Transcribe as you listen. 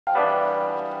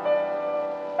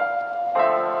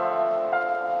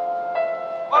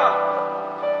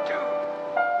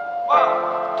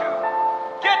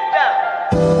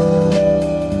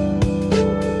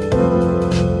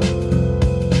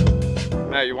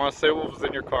want to say what was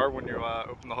in your car when you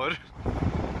opened the hood?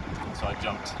 So I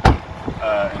jumped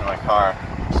into my car,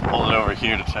 just pulled it over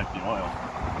here to check the oil.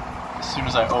 As soon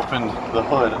as I opened the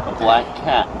hood, a black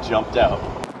cat jumped out.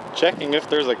 Checking if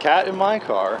there's a cat in my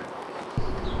car.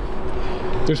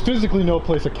 There's physically no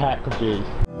place a cat could be.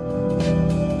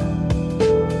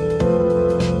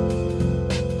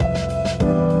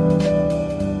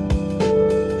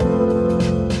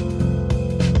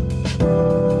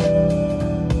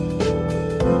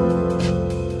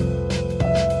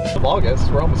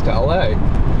 August, we're almost to LA.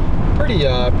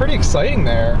 Pretty exciting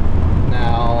there.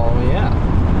 Now, yeah.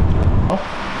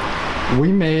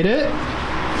 We made it.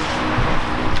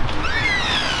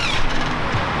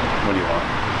 What do you want?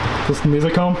 Is this the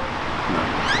music home? No.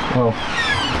 Oh.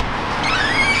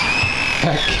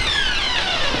 Heck.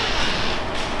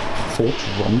 Full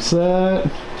drum set.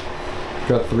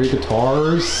 Got 3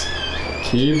 guitars,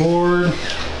 keyboard,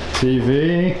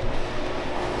 TV.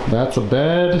 That's a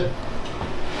bed.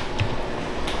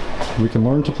 We can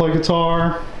learn to play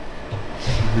guitar.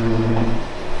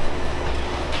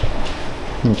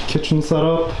 And kitchen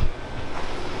setup.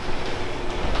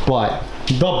 But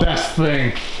the best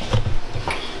thing,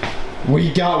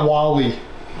 we got Wally.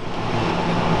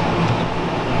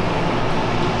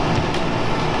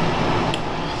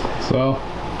 So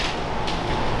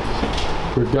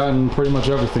we've gotten pretty much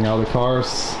everything out of the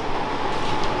cars.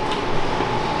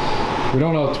 We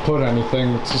don't know what to put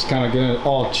anything. It's just kind of gonna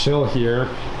all chill here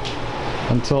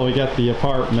until we get the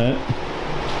apartment.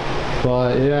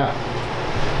 But yeah,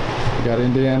 we got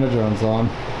Indiana Jones on.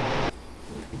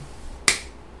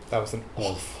 That was an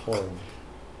horrible.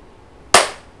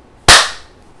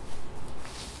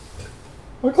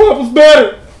 My clap was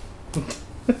better!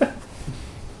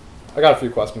 I got a few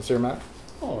questions here, Matt.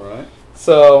 Alright.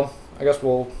 So, I guess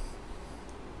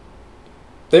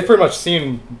they've pretty much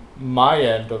seen my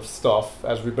end of stuff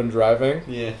as we've been driving.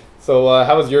 Yeah. So,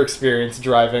 how was your experience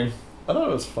driving? I thought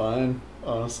it was fine,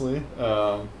 honestly.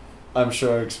 I'm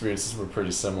sure our experiences were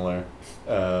pretty similar.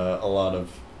 A lot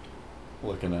of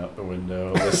looking out the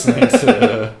window, listening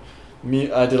to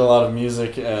I did a lot of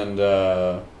music and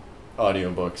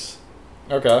audiobooks.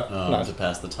 Okay. Nice. To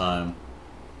pass the time,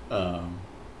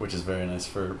 which is very nice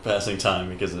for passing time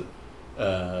because it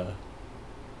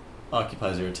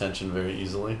occupies your attention very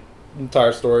easily.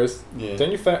 Entire stories. Yeah.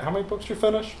 Didn't you how many books did you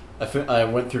finish? I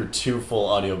went through 2 full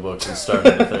audiobooks and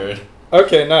started the 3rd.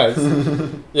 Okay, nice.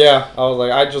 Yeah, I was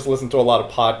like, I just listened to a lot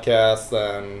of podcasts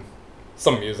and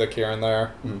some music here and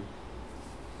there.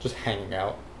 Just hanging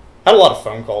out. Had a lot of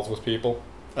phone calls with people.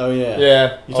 Oh yeah.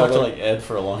 Yeah. You talked to like Ed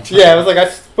for a long time. Yeah, it was like I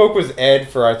spoke with Ed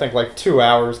for I think like 2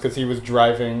 hours because he was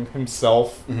driving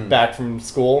himself back from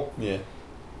school. Yeah.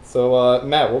 So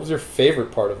Matt, what was your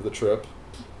favorite part of the trip?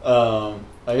 I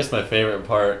guess my favorite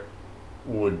part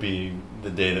would be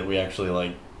the day that we actually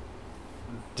like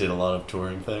did a lot of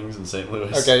touring things in St.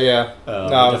 Louis. Okay, yeah. We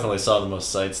definitely saw the most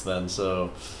sights then.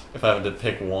 So if I had to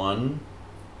pick one,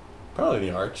 probably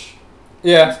the Arch.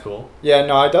 Yeah. That's cool. Yeah,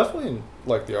 no, I definitely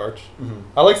like the Arch.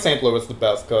 I like St. Louis the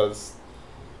best because,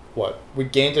 we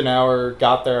gained an hour,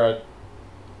 got there at,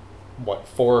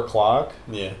 4 o'clock?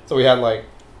 Yeah. So we had, like,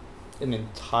 an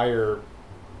entire,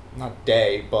 not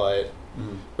day, but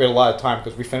we had a lot of time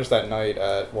because we finished that night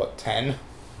at, 10?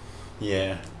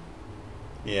 Yeah.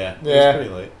 Yeah. It Yeah. was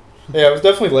pretty late. Yeah, it was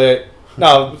definitely late.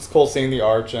 No, it was cool seeing the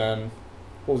Arch, and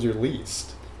what was your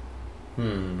least?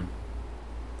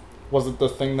 Was it the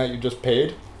thing that you just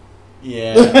paid?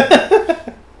 Yeah.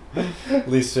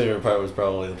 Least favorite part was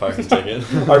probably the parking ticket.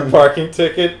 Our parking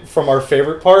ticket from our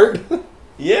favorite part?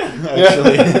 Yeah,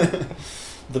 actually.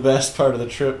 The best part of the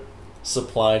trip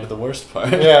supplied the worst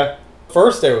part. Yeah.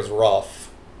 First day was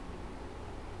rough.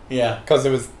 Yeah. Because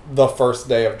it was the first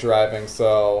day of driving,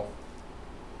 so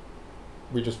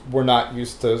we're not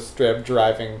used to straight up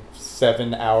driving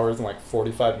 7 hours and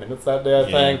 45 minutes that day, I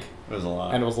think. It was a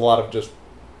lot. And it was a lot of just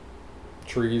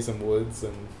trees and woods,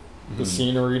 and the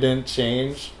scenery didn't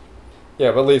change.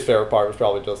 Yeah, but least favorite part was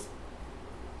probably just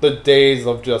the days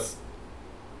of just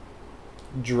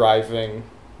driving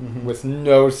with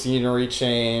no scenery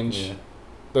change. Yeah.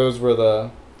 Those were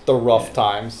the rough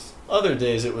times. Other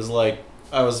days it was like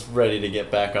I was ready to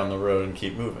get back on the road and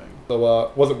keep moving.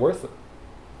 So was it worth it?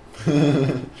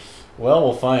 Well,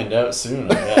 we'll find out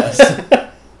soon, I guess.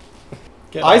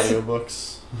 Get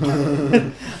audiobooks.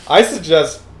 I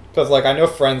suggest, because I know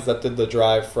friends that did the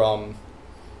drive from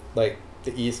the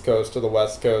East Coast to the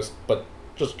West Coast, but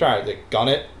just trying to gun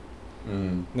it.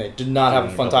 And they did not have a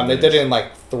fun time. They did it in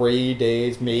 3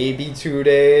 days, maybe 2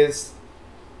 days.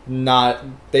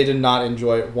 They did not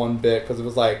enjoy it one bit because it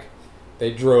was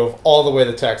they drove all the way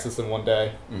to Texas in one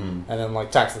day, Mm-hmm. and then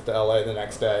like Texas to LA the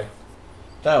next day.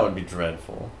 That would be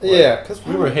dreadful. Like, Yeah, because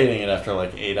we were hating it after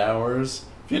like 8 hours.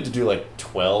 If you had to do like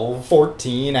 12,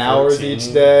 14 hours 14.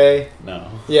 each day. no.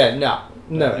 Yeah, no,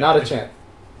 not a chance.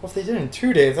 Well, if they did it in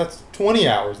 2 days, that's 20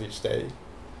 hours each day.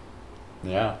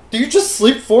 Yeah. Do you just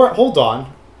sleep for it? Hold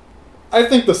on. I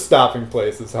think the stopping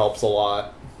places helps a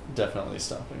lot. Definitely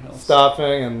stopping helps.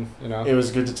 Stopping and, you know. It was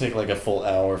good to take like a full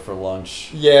hour for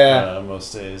lunch. Yeah.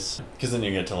 Most days. Because then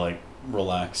you get to like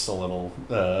relax a little,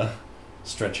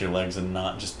 stretch your legs and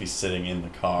not just be sitting in the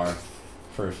car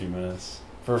for a few minutes.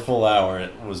 For a full hour,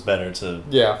 it was better to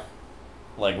Yeah.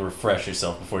 like refresh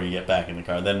yourself before you get back in the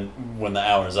car. Then when the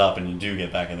hour's up and you do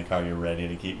get back in the car, you're ready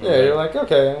to keep moving. Yeah, you're like,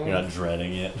 okay. You're not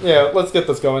dreading it. Yeah, let's get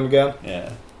this going again.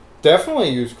 Yeah. Definitely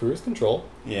use cruise control.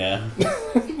 Yeah.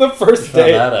 The first Found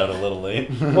day. that out a little late.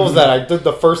 What was that? I did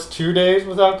the first 2 days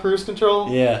without cruise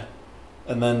control? Yeah.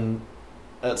 And then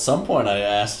at some point I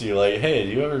asked you, like, hey,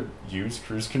 do you ever use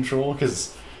cruise control?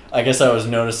 Because I guess I was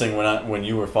noticing when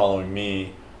you were following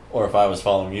me, or if I was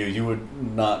following you, you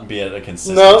would not be at a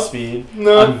consistent speed.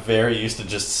 No. I'm very used to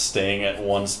just staying at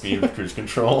one speed with cruise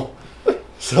control.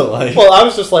 So, like... Well, I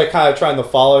was just like kind of trying to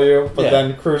follow you, but Yeah.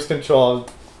 then cruise control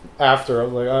after, I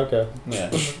was like, okay.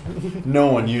 Yeah. No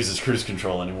one uses cruise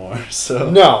control anymore, so...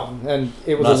 No, and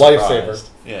it was Not a lifesaver. surprised.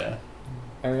 Yeah.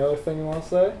 Any other thing you want to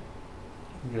say?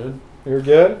 Good. You're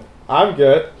good? I'm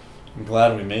good. I'm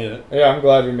glad we made it. Yeah, I'm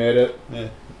glad we made it. Yeah.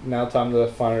 Now time to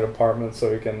find an apartment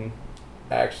so we can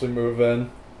actually move in.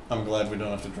 I'm glad we don't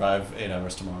have to drive 8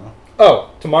 hours tomorrow.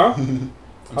 Oh, tomorrow? I'm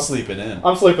sleeping in.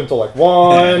 I'm sleeping till like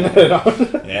 1. And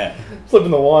I'm Yeah. sleeping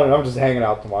till 1 and I'm just hanging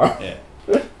out tomorrow.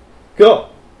 Yeah. Cool.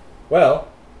 Well.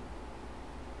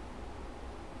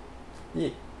 Yeah.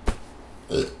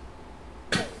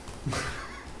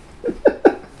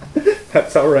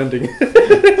 That's how we're ending.